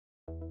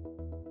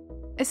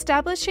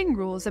Establishing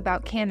rules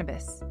about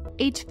cannabis,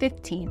 age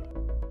 15.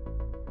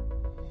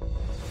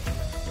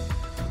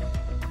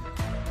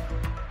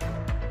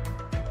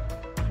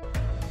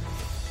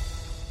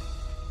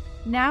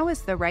 Now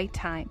is the right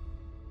time.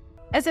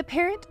 As a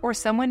parent or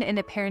someone in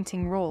a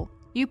parenting role,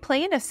 you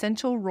play an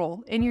essential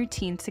role in your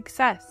teen's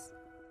success.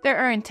 There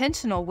are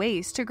intentional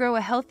ways to grow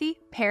a healthy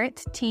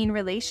parent-teen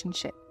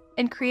relationship,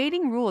 and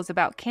creating rules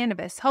about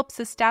cannabis helps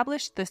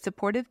establish the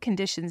supportive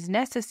conditions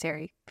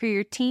necessary for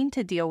your teen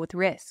to deal with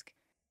risk.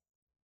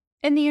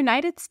 In the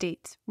United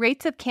States,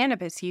 rates of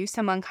cannabis use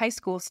among high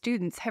school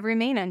students have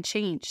remained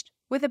unchanged,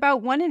 with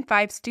about 1 in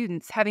 5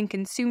 students having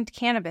consumed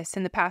cannabis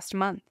in the past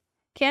month.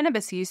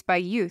 Cannabis use by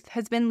youth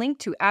has been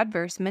linked to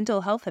adverse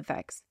mental health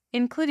effects,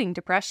 including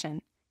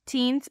depression.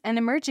 Teens and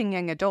emerging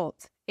young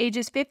adults,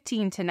 ages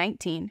 15 to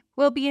 19,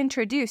 will be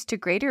introduced to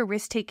greater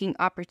risk-taking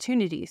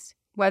opportunities,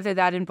 whether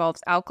that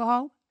involves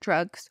alcohol,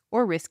 drugs,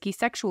 or risky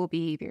sexual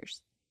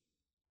behaviors.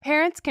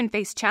 Parents can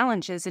face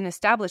challenges in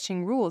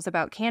establishing rules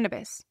about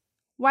cannabis.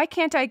 Why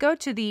can't I go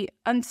to the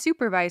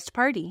unsupervised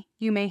party?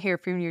 You may hear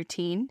from your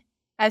teen.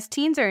 As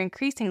teens are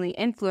increasingly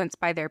influenced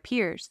by their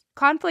peers,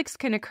 conflicts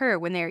can occur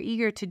when they are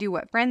eager to do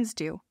what friends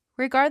do,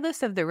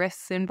 regardless of the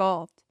risks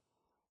involved.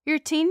 Your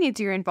teen needs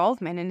your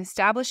involvement in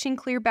establishing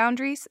clear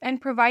boundaries and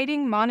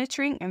providing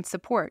monitoring and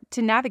support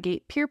to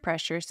navigate peer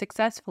pressure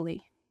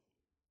successfully.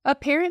 A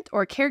parent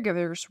or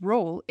caregiver's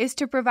role is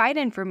to provide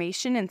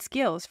information and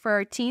skills for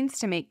our teens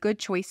to make good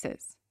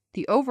choices.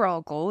 The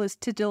overall goal is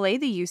to delay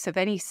the use of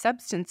any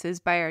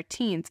substances by our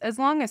teens as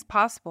long as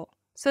possible,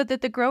 so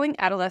that the growing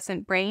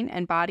adolescent brain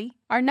and body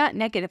are not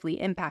negatively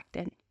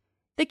impacted.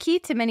 The key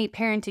to many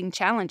parenting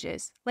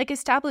challenges, like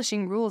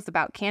establishing rules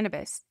about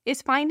cannabis,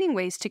 is finding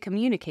ways to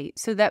communicate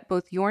so that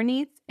both your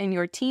needs and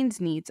your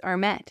teen's needs are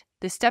met.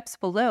 The steps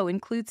below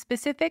include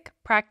specific,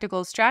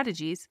 practical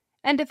strategies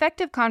and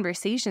effective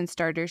conversation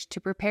starters to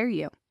prepare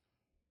you.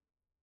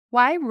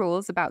 Why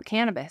rules about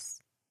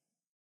cannabis?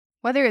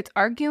 Whether it's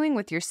arguing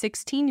with your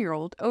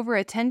 16-year-old over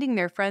attending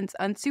their friend's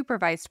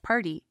unsupervised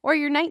party or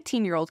your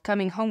 19-year-old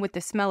coming home with the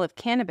smell of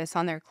cannabis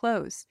on their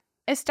clothes,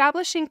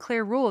 establishing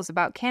clear rules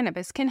about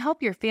cannabis can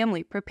help your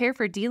family prepare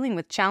for dealing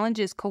with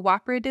challenges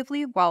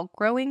cooperatively while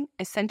growing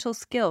essential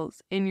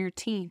skills in your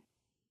teen.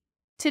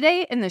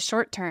 Today, in the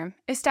short term,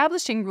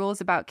 establishing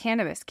rules about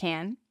cannabis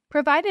can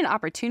provide an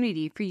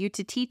opportunity for you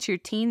to teach your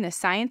teen the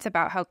science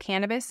about how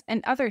cannabis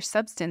and other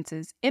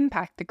substances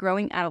impact the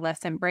growing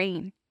adolescent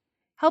brain.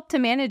 Help to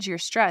manage your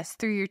stress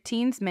through your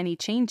teen's many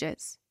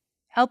changes.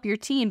 Help your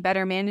teen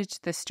better manage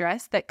the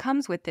stress that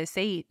comes with this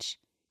age.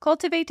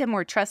 Cultivate a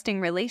more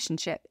trusting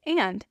relationship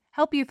and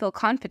help you feel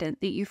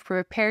confident that you've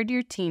prepared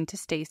your teen to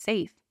stay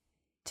safe.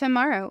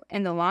 Tomorrow,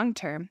 in the long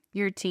term,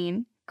 your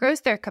teen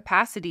grows their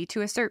capacity to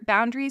assert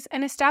boundaries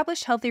and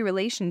establish healthy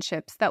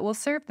relationships that will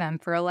serve them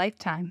for a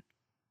lifetime.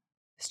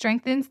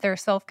 Strengthens their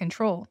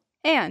self-control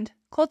and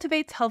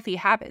cultivates healthy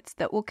habits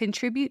that will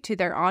contribute to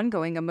their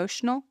ongoing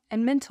emotional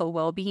and mental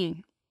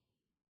well-being.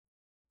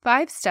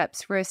 5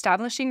 steps for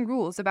establishing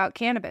rules about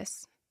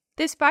cannabis.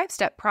 This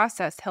 5-step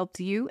process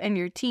helps you and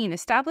your teen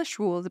establish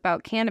rules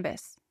about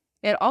cannabis.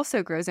 It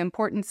also grows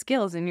important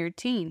skills in your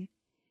teen.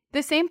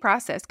 The same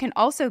process can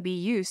also be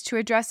used to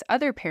address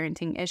other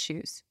parenting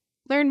issues.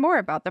 Learn more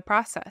about the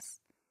process.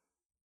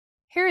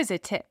 Here is a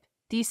tip.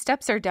 These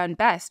steps are done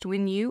best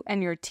when you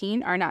and your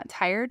teen are not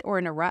tired or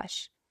in a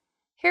rush.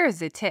 Here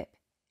is a tip.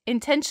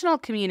 Intentional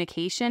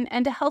communication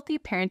and a healthy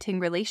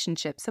parenting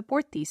relationship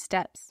support these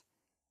steps.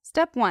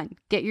 Step 1.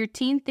 Get your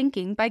teen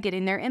thinking by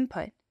getting their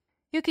input.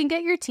 You can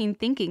get your teen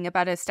thinking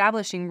about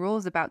establishing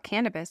rules about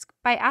cannabis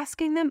by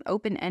asking them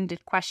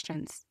open-ended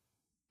questions.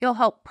 You'll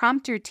help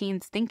prompt your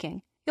teen's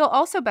thinking. You'll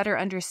also better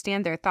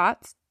understand their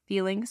thoughts,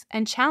 feelings,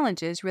 and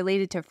challenges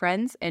related to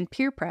friends and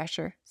peer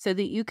pressure so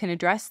that you can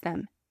address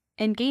them.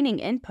 In gaining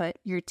input,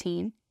 your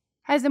teen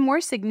has a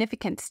more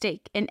significant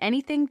stake in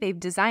anything they've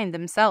designed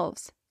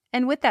themselves.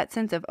 And with that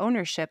sense of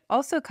ownership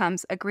also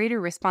comes a greater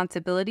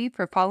responsibility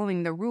for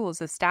following the rules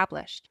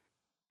established.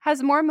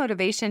 Has more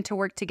motivation to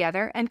work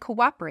together and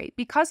cooperate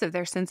because of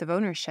their sense of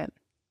ownership.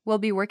 Will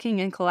be working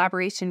in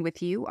collaboration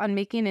with you on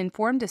making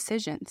informed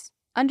decisions,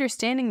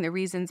 understanding the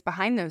reasons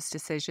behind those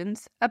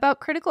decisions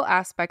about critical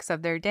aspects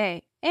of their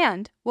day,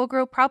 and will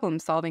grow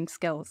problem-solving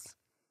skills.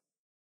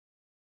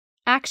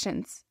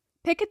 Actions.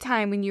 Pick a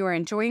time when you are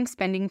enjoying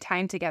spending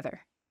time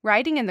together.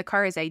 Riding in the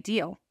car is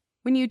ideal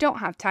when you don't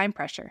have time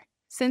pressure,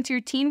 since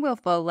your teen will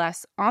feel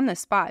less on the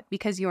spot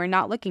because you are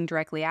not looking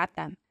directly at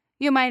them.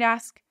 You might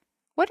ask,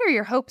 what are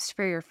your hopes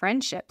for your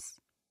friendships?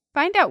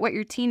 Find out what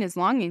your teen is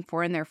longing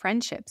for in their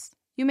friendships.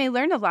 You may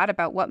learn a lot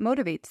about what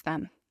motivates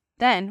them.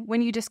 Then,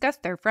 when you discuss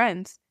their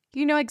friends,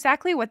 you know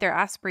exactly what their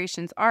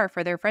aspirations are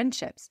for their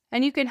friendships,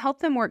 and you can help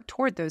them work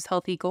toward those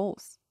healthy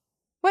goals.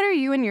 What are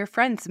you and your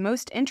friends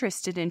most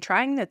interested in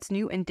trying that's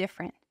new and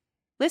different?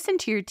 Listen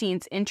to your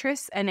teen's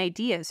interests and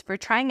ideas for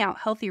trying out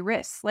healthy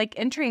risks like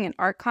entering an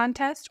art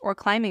contest or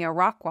climbing a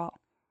rock wall.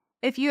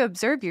 If you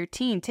observe your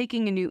teen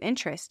taking a new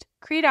interest,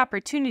 create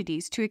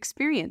opportunities to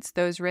experience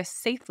those risks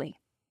safely.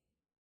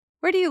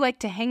 Where do you like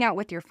to hang out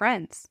with your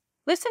friends?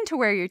 Listen to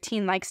where your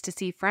teen likes to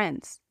see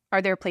friends.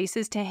 Are there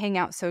places to hang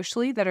out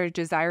socially that are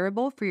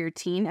desirable for your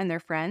teen and their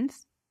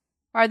friends?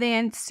 Are they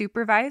in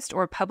supervised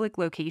or public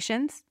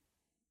locations?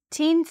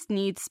 Teens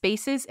need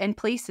spaces and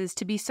places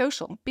to be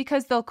social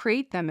because they'll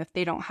create them if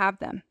they don't have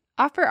them.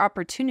 Offer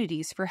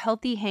opportunities for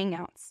healthy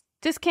hangouts.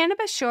 Does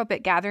cannabis show up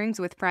at gatherings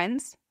with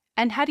friends?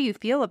 And how do you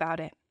feel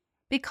about it?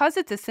 Because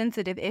it's a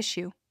sensitive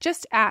issue,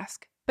 just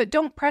ask, but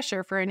don't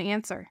pressure for an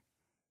answer.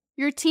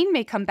 Your teen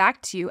may come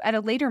back to you at a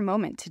later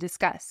moment to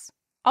discuss.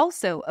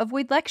 Also,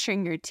 avoid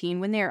lecturing your teen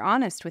when they are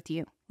honest with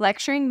you.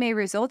 Lecturing may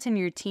result in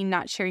your teen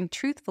not sharing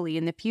truthfully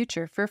in the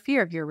future for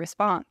fear of your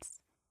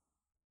response.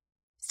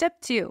 Step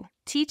 2.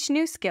 Teach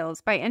new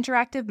skills by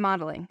interactive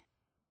modeling.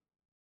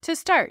 To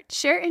start,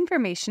 share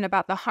information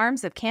about the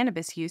harms of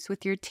cannabis use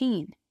with your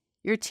teen.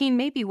 Your teen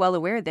may be well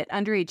aware that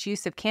underage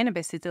use of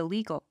cannabis is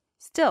illegal.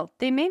 Still,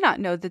 they may not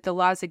know that the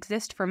laws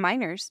exist for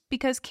minors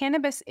because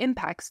cannabis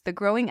impacts the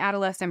growing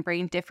adolescent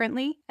brain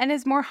differently and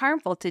is more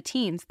harmful to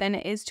teens than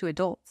it is to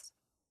adults.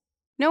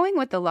 Knowing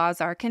what the laws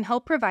are can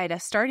help provide a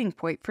starting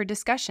point for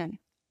discussion.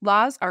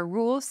 Laws are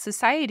rules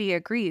society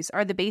agrees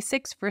are the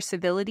basics for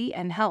civility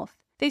and health.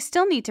 They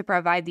still need to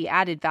provide the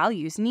added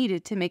values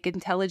needed to make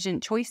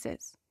intelligent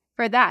choices.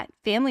 For that,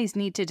 families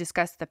need to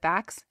discuss the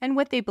facts and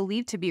what they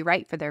believe to be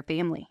right for their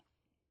family.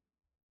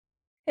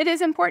 It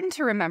is important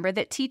to remember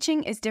that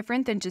teaching is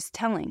different than just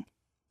telling.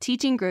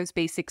 Teaching grows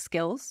basic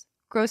skills,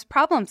 grows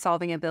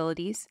problem-solving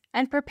abilities,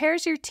 and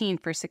prepares your teen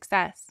for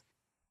success.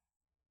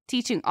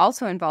 Teaching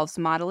also involves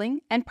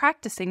modeling and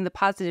practicing the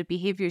positive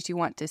behaviors you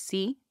want to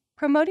see,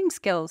 promoting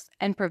skills,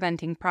 and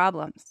preventing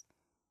problems.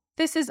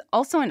 This is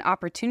also an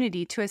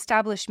opportunity to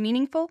establish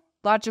meaningful,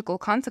 logical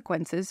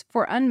consequences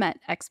for unmet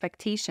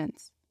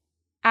expectations.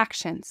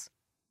 Actions.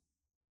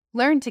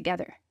 Learn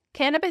together.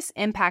 Cannabis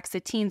impacts a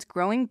teen's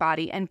growing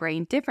body and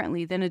brain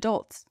differently than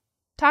adults.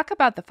 Talk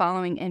about the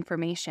following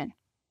information.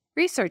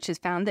 Research has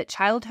found that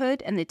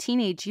childhood and the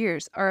teenage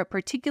years are a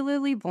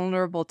particularly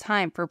vulnerable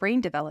time for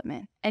brain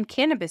development, and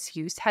cannabis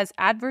use has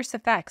adverse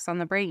effects on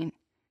the brain.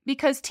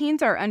 Because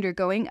teens are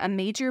undergoing a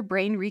major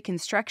brain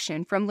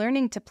reconstruction from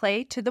learning to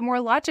play to the more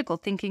logical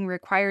thinking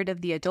required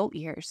of the adult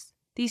years,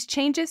 these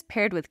changes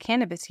paired with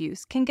cannabis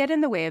use can get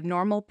in the way of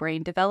normal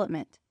brain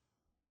development.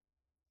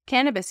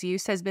 Cannabis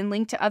use has been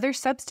linked to other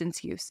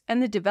substance use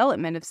and the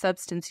development of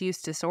substance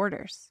use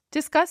disorders.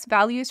 Discuss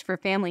values for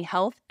family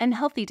health and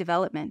healthy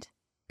development.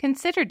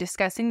 Consider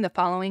discussing the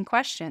following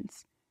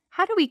questions.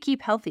 How do we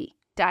keep healthy?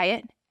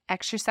 Diet,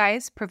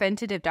 exercise,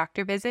 preventative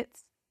doctor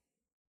visits?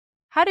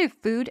 How do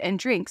food and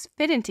drinks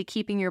fit into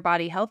keeping your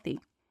body healthy?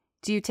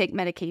 Do you take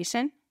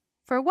medication?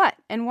 For what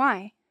and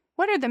why?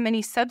 What are the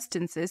many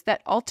substances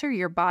that alter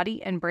your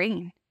body and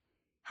brain?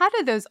 How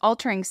do those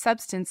altering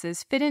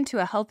substances fit into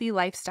a healthy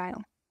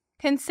lifestyle?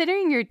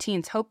 Considering your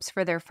teen's hopes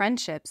for their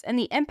friendships and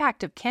the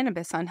impact of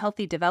cannabis on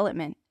healthy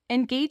development,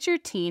 engage your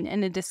teen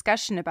in a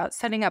discussion about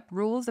setting up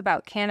rules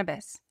about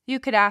cannabis. You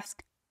could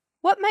ask,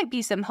 what might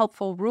be some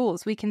helpful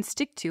rules we can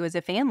stick to as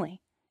a family?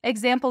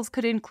 Examples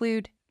could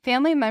include,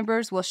 family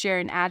members will share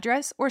an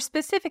address or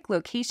specific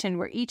location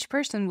where each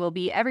person will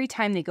be every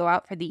time they go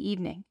out for the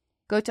evening.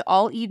 Go to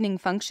all evening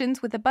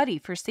functions with a buddy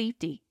for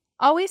safety.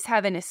 Always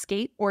have an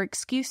escape or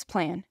excuse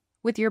plan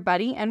with your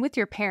buddy and with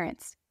your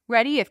parents,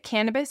 ready if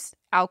cannabis,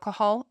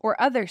 alcohol,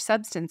 or other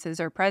substances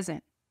are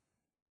present.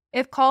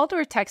 If called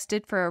or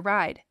texted for a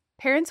ride,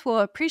 parents will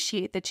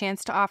appreciate the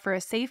chance to offer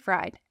a safe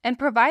ride and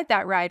provide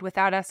that ride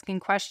without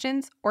asking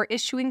questions or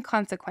issuing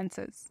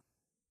consequences.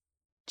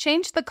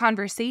 Change the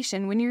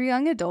conversation when your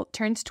young adult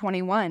turns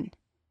 21.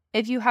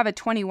 If you have a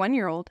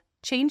 21-year-old,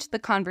 change the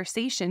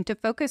conversation to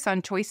focus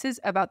on choices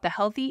about the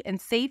healthy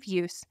and safe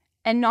use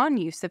and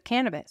non-use of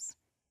cannabis.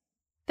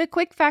 The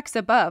quick facts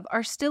above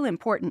are still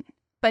important,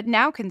 but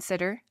now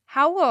consider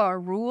how will our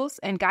rules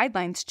and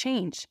guidelines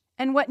change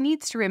and what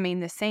needs to remain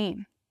the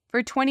same.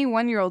 For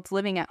 21-year-olds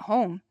living at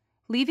home,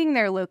 leaving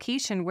their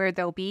location where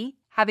they'll be,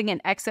 having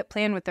an exit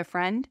plan with a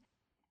friend,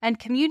 and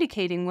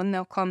communicating when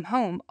they'll come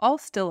home all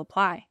still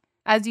apply.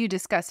 As you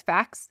discuss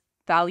facts,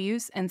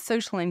 values, and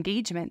social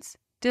engagements,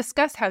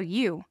 discuss how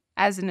you,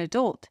 as an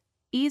adult,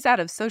 ease out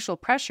of social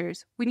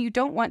pressures when you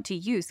don't want to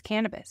use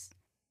cannabis.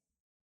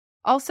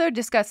 Also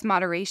discuss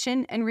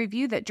moderation and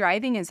review that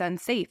driving is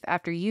unsafe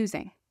after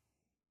using.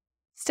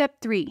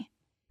 Step 3.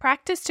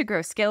 Practice to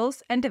grow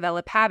skills and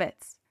develop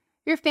habits.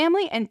 Your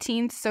family and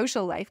teen's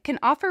social life can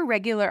offer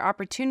regular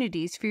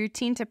opportunities for your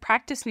teen to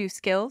practice new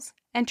skills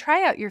and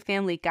try out your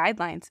family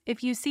guidelines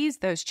if you seize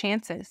those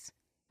chances.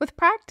 With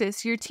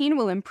practice, your teen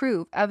will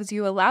improve as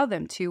you allow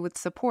them to with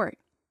support.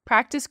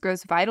 Practice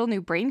grows vital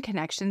new brain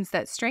connections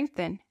that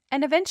strengthen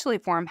and eventually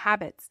form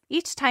habits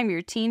each time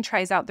your teen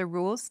tries out the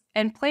rules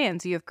and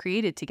plans you have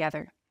created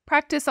together.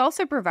 Practice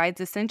also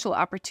provides essential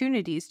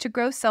opportunities to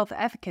grow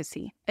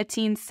self-efficacy, a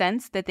teen's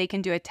sense that they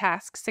can do a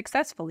task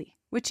successfully,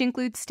 which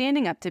includes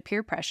standing up to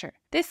peer pressure.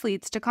 This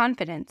leads to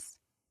confidence.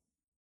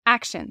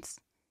 Actions.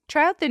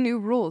 Try out the new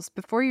rules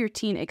before your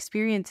teen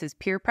experiences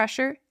peer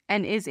pressure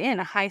and is in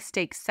a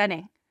high-stakes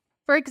setting.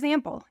 For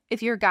example,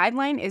 if your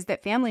guideline is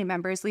that family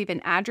members leave an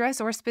address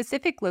or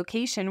specific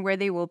location where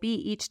they will be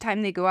each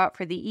time they go out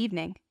for the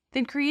evening,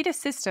 then create a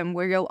system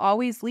where you'll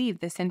always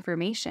leave this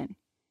information.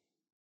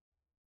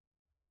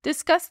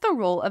 Discuss the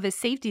role of a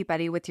safety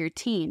buddy with your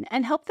teen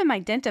and help them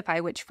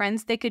identify which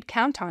friends they could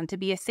count on to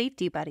be a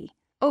safety buddy.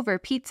 Over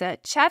pizza,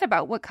 chat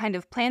about what kind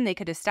of plan they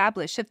could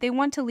establish if they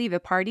want to leave a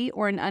party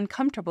or an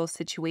uncomfortable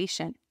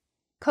situation.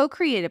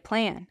 Co-create a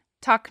plan.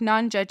 Talk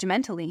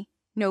non-judgmentally,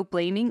 no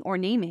blaming or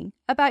naming,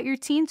 about your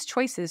teen's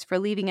choices for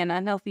leaving an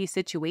unhealthy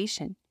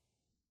situation.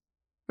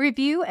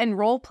 Review and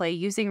role-play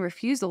using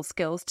refusal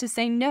skills to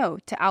say no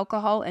to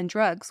alcohol and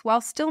drugs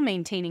while still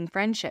maintaining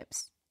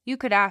friendships. You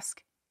could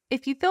ask,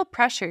 if you feel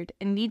pressured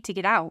and need to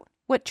get out,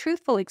 what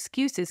truthful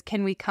excuses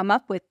can we come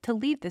up with to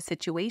leave the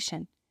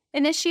situation?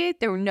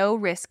 Initiate the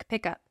no-risk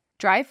pickup.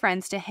 Drive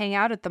friends to hang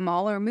out at the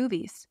mall or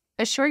movies.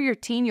 Assure your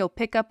teen you'll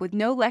pick up with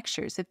no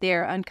lectures if they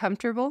are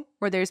uncomfortable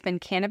or there's been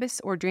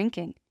cannabis or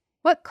drinking.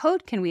 What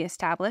code can we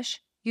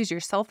establish? Use your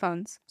cell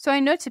phones, so I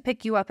know to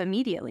pick you up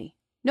immediately.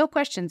 No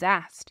questions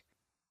asked.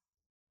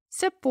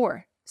 Step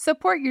 4.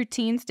 Support your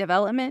teen's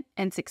development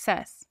and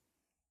success.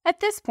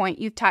 At this point,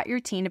 you've taught your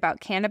teen about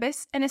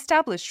cannabis and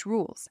established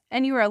rules,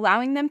 and you are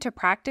allowing them to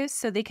practice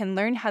so they can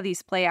learn how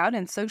these play out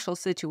in social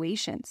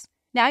situations.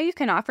 Now you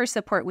can offer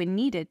support when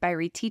needed by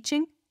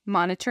reteaching,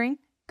 monitoring,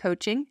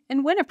 coaching,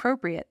 and when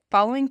appropriate,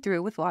 following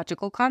through with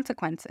logical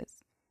consequences.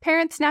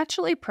 Parents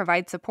naturally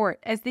provide support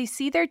as they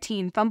see their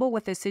teen fumble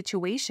with a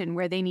situation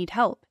where they need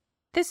help.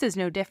 This is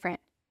no different.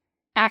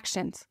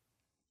 Actions.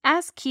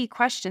 Ask key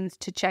questions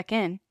to check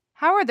in.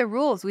 How are the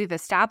rules we've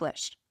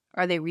established?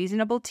 Are they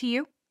reasonable to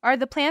you? Are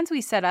the plans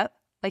we set up,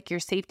 like your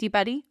safety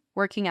buddy,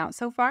 working out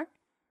so far?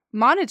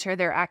 Monitor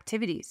their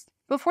activities.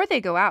 Before they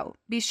go out,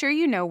 be sure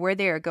you know where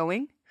they are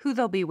going, who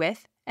they'll be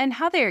with, and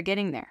how they are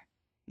getting there.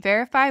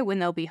 Verify when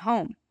they'll be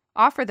home.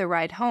 Offer the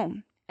ride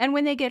home. And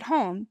when they get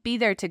home, be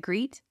there to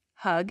greet,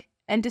 hug,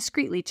 and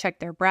discreetly check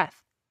their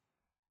breath.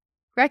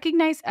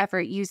 Recognize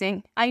effort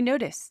using I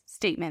notice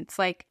statements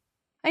like,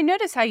 I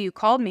notice how you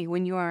called me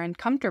when you are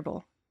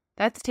uncomfortable.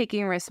 That's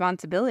taking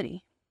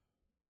responsibility.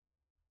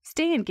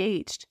 Stay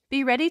engaged.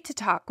 Be ready to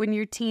talk when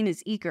your teen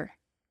is eager.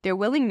 Their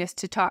willingness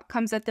to talk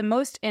comes at the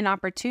most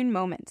inopportune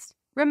moments.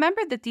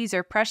 Remember that these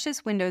are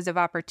precious windows of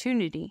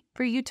opportunity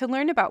for you to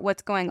learn about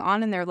what's going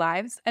on in their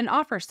lives and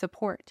offer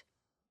support.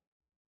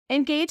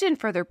 Engage in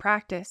further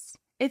practice.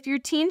 If your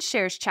teen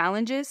shares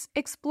challenges,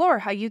 explore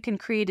how you can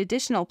create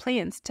additional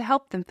plans to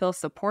help them feel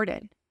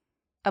supported.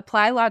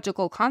 Apply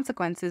logical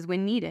consequences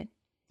when needed.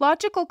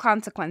 Logical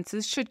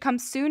consequences should come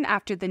soon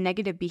after the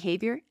negative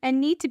behavior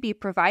and need to be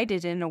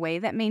provided in a way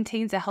that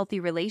maintains a healthy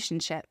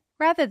relationship.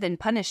 Rather than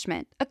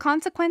punishment, a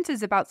consequence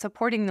is about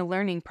supporting the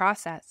learning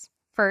process.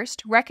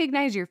 First,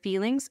 recognize your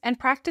feelings and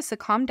practice a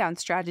calm-down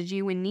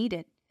strategy when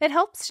needed. It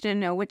helps to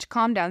know which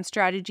calm-down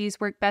strategies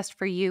work best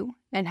for you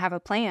and have a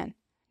plan.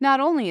 Not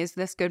only is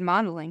this good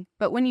modeling,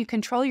 but when you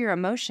control your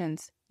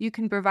emotions, you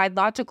can provide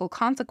logical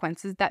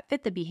consequences that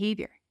fit the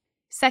behavior.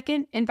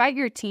 Second, invite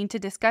your teen to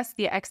discuss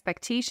the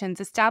expectations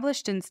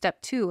established in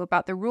Step 2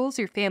 about the rules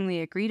your family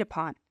agreed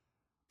upon.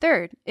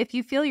 Third, if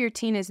you feel your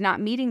teen is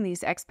not meeting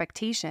these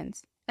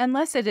expectations,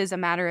 unless it is a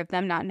matter of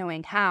them not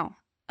knowing how,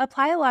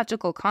 apply a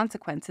logical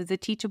consequence as a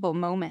teachable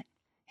moment.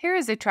 Here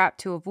is a trap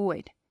to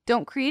avoid.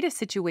 Don't create a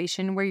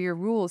situation where your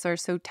rules are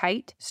so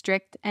tight,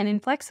 strict, and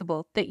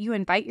inflexible that you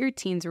invite your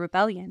teen's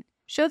rebellion.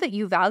 Show that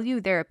you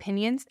value their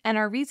opinions and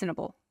are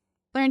reasonable.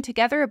 Learn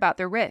together about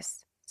the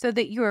risks, so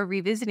that you are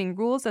revisiting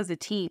rules as a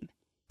team.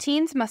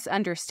 Teens must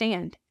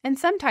understand, and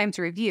sometimes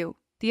review,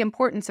 the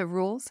importance of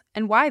rules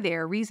and why they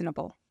are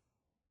reasonable.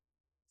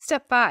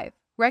 Step 5.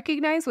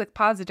 Recognize with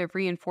positive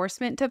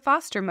reinforcement to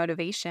foster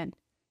motivation.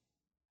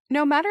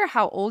 No matter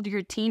how old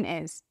your teen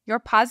is, your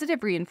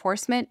positive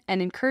reinforcement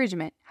and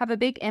encouragement have a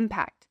big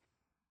impact.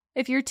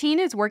 If your teen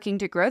is working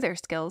to grow their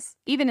skills,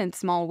 even in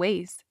small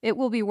ways, it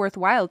will be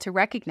worthwhile to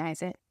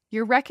recognize it.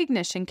 Your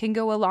recognition can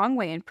go a long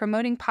way in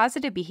promoting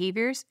positive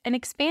behaviors and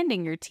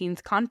expanding your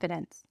teen's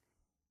confidence.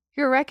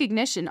 Your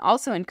recognition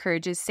also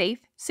encourages safe,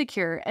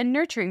 secure, and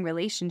nurturing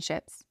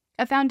relationships,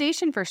 a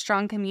foundation for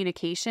strong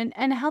communication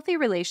and a healthy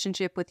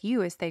relationship with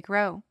you as they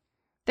grow.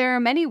 There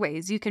are many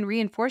ways you can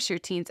reinforce your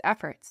teen's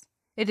efforts.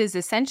 It is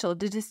essential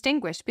to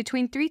distinguish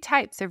between 3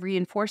 types of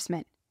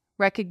reinforcement: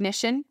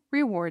 recognition,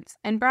 rewards,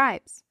 and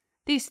bribes.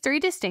 These 3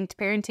 distinct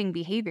parenting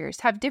behaviors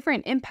have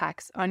different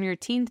impacts on your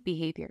teen's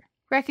behavior.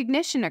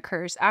 Recognition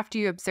occurs after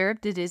you observe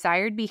the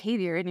desired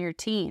behavior in your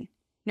teen.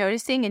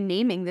 Noticing and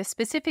naming the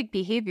specific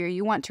behavior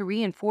you want to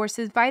reinforce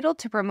is vital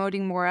to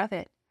promoting more of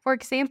it. For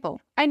example,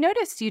 I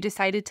noticed you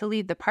decided to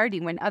leave the party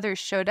when others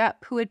showed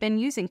up who had been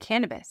using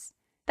cannabis.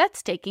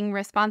 That's taking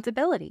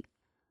responsibility.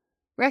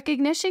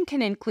 Recognition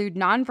can include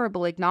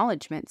nonverbal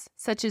acknowledgments,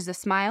 such as a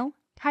smile,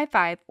 high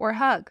five, or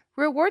hug.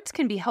 Rewards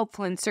can be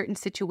helpful in certain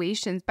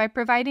situations by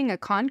providing a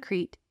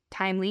concrete,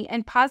 timely,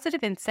 and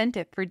positive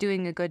incentive for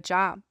doing a good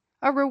job.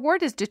 A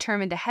reward is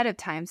determined ahead of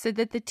time so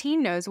that the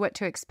teen knows what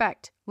to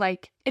expect,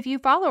 like, if you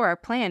follow our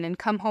plan and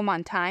come home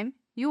on time,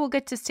 you will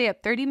get to stay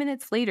up 30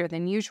 minutes later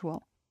than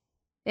usual.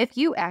 If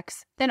you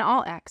X, then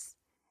I'll X.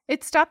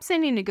 It stops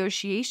any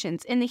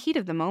negotiations in the heat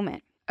of the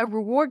moment. A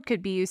reward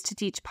could be used to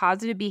teach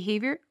positive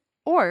behavior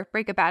or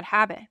break a bad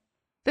habit.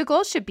 The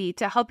goal should be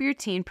to help your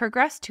teen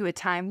progress to a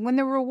time when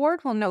the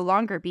reward will no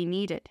longer be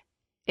needed.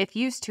 If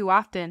used too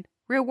often,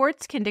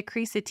 rewards can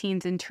decrease a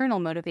teen's internal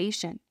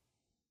motivation.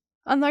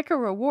 Unlike a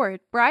reward,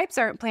 bribes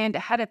aren't planned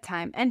ahead of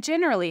time and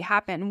generally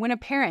happen when a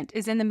parent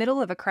is in the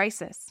middle of a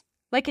crisis,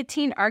 like a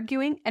teen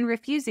arguing and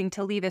refusing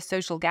to leave a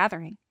social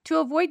gathering. To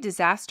avoid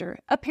disaster,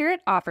 a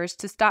parent offers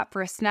to stop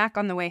for a snack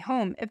on the way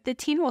home if the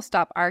teen will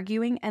stop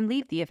arguing and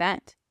leave the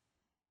event.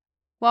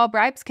 While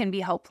bribes can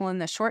be helpful in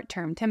the short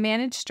term to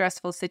manage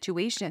stressful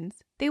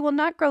situations, they will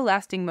not grow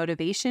lasting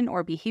motivation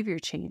or behavior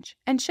change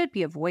and should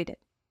be avoided.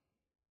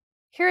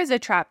 Here is a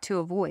trap to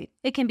avoid.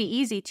 It can be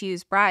easy to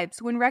use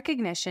bribes when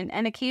recognition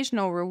and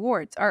occasional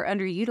rewards are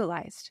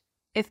underutilized.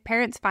 If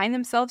parents find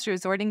themselves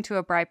resorting to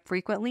a bribe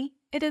frequently,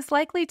 it is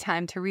likely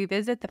time to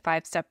revisit the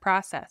 5-step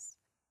process.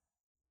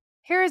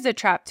 Here is a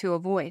trap to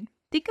avoid.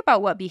 Think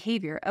about what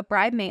behavior a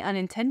bribe may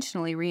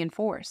unintentionally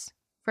reinforce.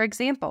 For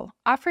example,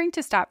 offering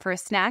to stop for a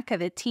snack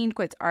if a teen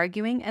quits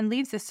arguing and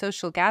leaves a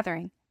social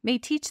gathering may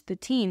teach the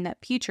teen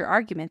that future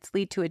arguments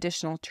lead to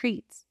additional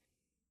treats.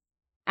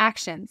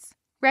 Actions.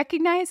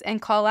 Recognize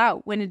and call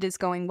out when it is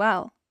going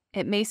well.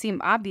 It may seem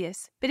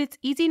obvious, but it's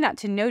easy not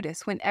to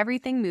notice when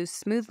everything moves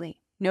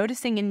smoothly.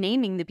 Noticing and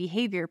naming the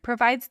behavior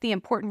provides the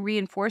important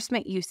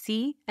reinforcement you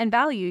see and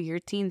value your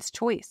teen's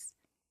choice.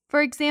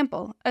 For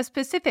example, a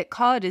specific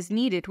call-out is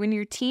needed when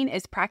your teen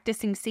is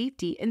practicing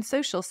safety in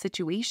social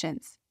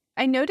situations.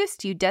 I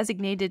noticed you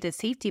designated a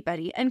safety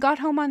buddy and got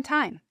home on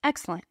time.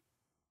 Excellent.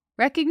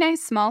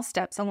 Recognize small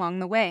steps along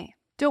the way.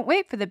 Don't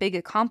wait for the big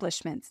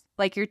accomplishments,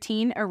 like your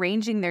teen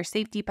arranging their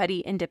safety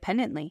buddy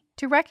independently,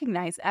 to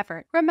recognize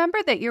effort. Remember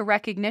that your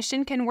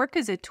recognition can work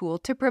as a tool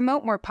to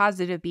promote more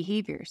positive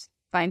behaviors.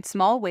 Find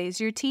small ways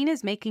your teen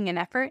is making an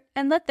effort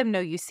and let them know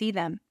you see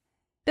them.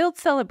 Build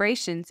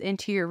celebrations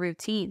into your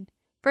routine.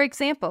 For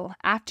example,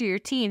 after your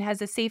teen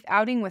has a safe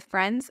outing with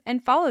friends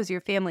and follows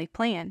your family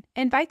plan,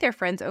 invite their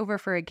friends over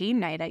for a game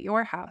night at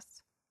your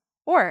house.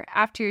 Or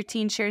after your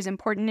teen shares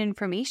important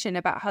information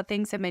about how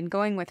things have been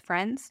going with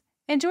friends,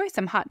 enjoy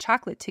some hot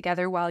chocolate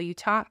together while you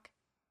talk.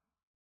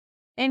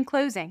 In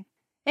closing,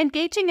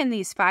 engaging in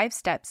these 5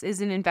 steps is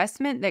an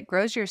investment that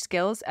grows your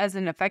skills as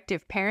an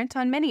effective parent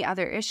on many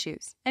other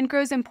issues and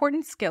grows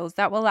important skills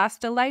that will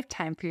last a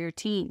lifetime for your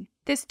teen.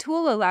 This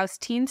tool allows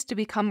teens to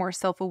become more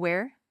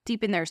self-aware,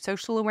 deepen their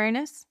social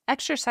awareness,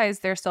 exercise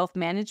their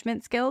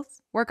self-management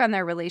skills, work on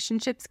their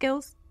relationship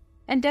skills,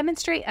 and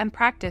demonstrate and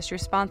practice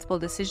responsible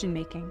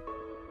decision-making.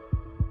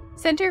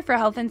 Center for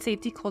Health and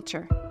Safety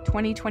Culture,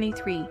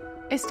 2023.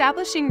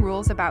 Establishing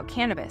rules about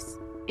cannabis,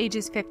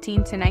 ages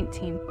 15 to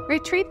 19.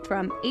 Retrieved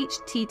from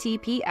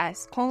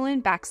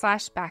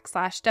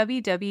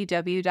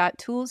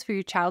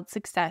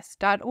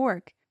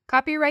https://www.toolsforyourchildsuccess.org.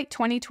 Copyright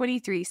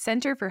 2023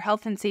 Center for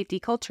Health and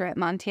Safety Culture at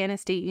Montana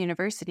State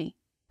University.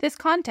 This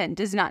content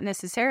does not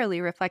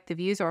necessarily reflect the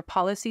views or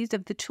policies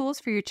of the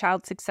Tools for Your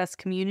Child Success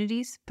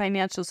communities,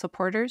 financial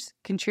supporters,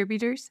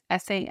 contributors,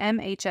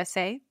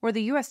 SAMHSA, or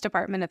the U.S.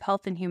 Department of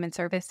Health and Human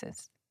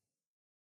Services.